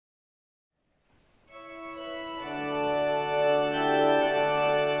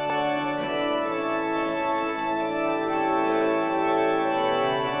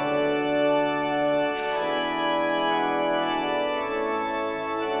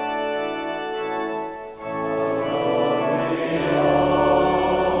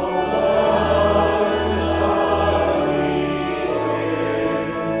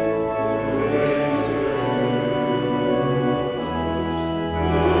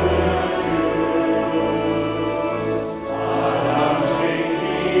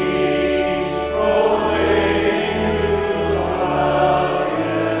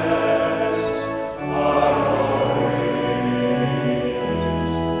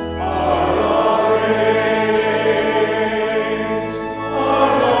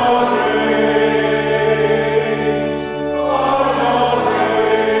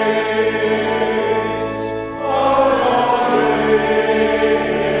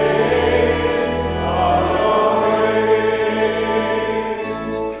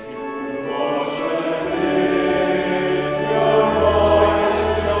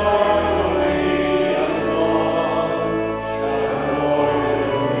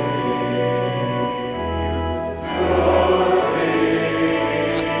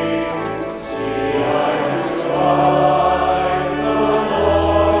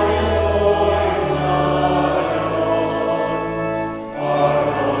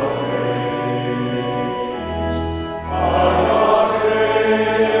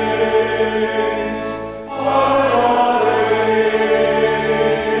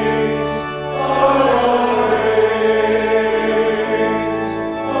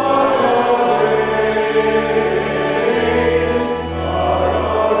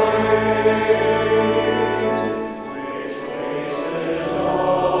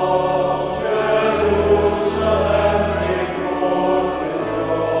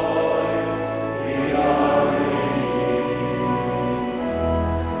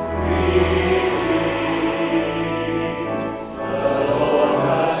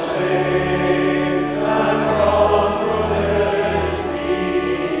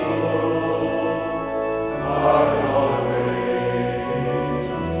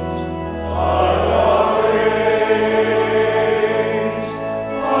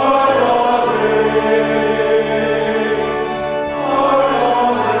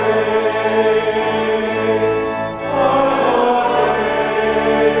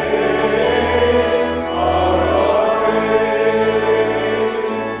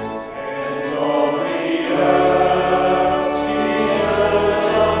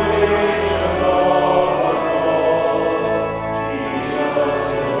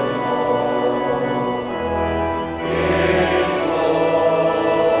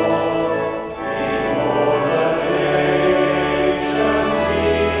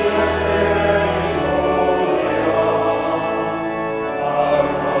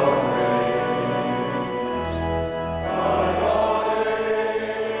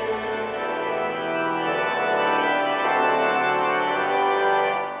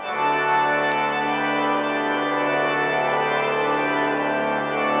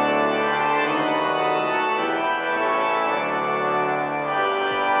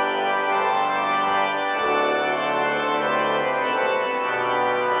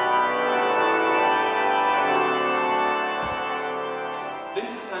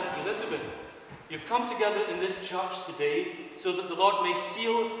Vincent and Elizabeth, you've come together in this church today so that the Lord may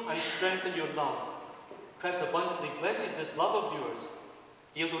seal and strengthen your love. Christ abundantly blesses this love of yours.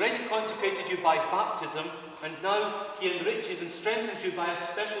 He has already consecrated you by baptism, and now he enriches and strengthens you by a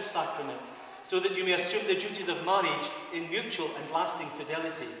special sacrament, so that you may assume the duties of marriage in mutual and lasting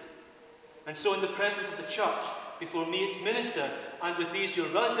fidelity. And so in the presence of the church, before me its minister, and with these your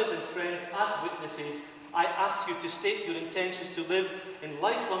relatives and friends as witnesses, I ask you to state your intentions to live in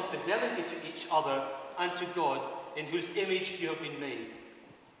lifelong fidelity to each other and to God, in whose image you have been made.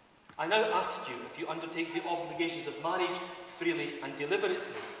 I now ask you if you undertake the obligations of marriage freely and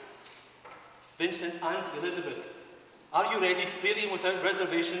deliberately. Vincent and Elizabeth, are you ready freely and without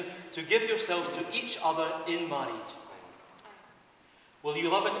reservation to give yourselves to each other in marriage? Will you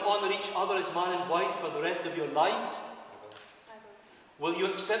love and honour each other as man and wife for the rest of your lives? Will you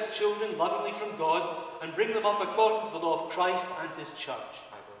accept children lovingly from God and bring them up according to the law of Christ and his church?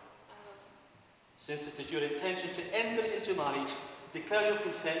 Since it is your intention to enter into marriage, declare your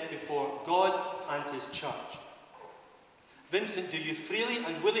consent before God and his church. Vincent, do you freely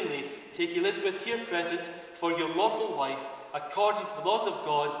and willingly take Elizabeth here present for your lawful wife, according to the laws of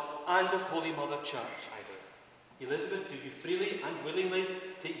God and of Holy Mother Church? I do. Elizabeth, do you freely and willingly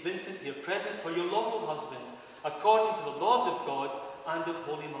take Vincent here present for your lawful husband, according to the laws of God and of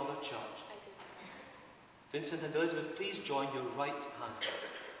Holy Mother Church? I do. Vincent and Elizabeth, please join your right hands.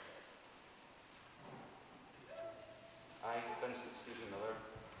 I, Vincent Stephen Millar,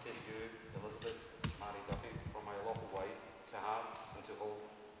 take you, Elizabeth Mary Duffy, for my lawful wife, to have and to hold,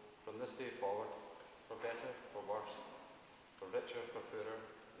 from this day forward, for better, for worse, for richer, for poorer,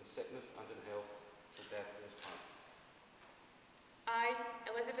 in sickness and in health, till death do us part. I,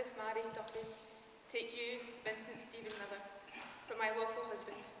 Elizabeth Mary Duffy, take you, Vincent Stephen Millar, for my lawful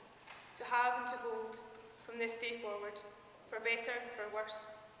husband, to have and to hold, from this day forward, for better, for worse,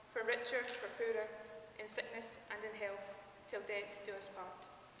 for richer, for poorer, in sickness and in health, till death do us part.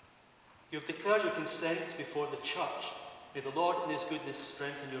 You have declared your consent before the church. May the Lord in his goodness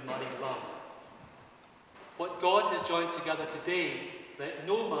strengthen your married love. What God has joined together today, let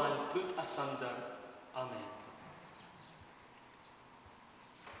no man put asunder. Amen.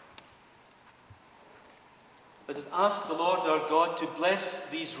 Let us ask the Lord our God to bless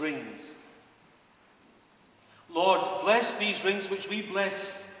these rings. Lord, bless these rings which we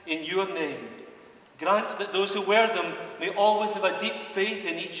bless in your name. Grant that those who wear them may always have a deep faith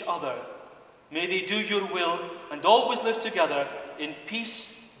in each other. May they do your will and always live together in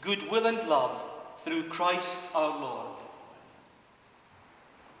peace, goodwill and love through Christ our Lord.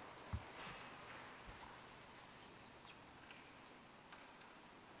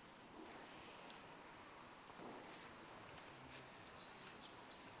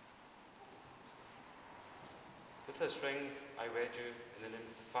 With this ring I wed you in the name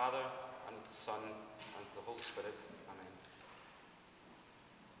of the Father, and of the Son, and of the Holy Spirit. Amen.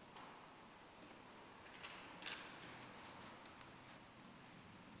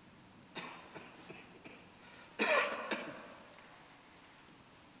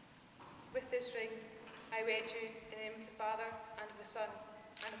 With this ring, I wed you in the name of the Father, and of the Son,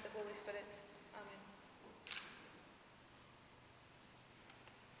 and of the Holy Spirit. Amen.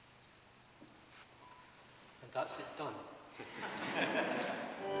 And that's it done.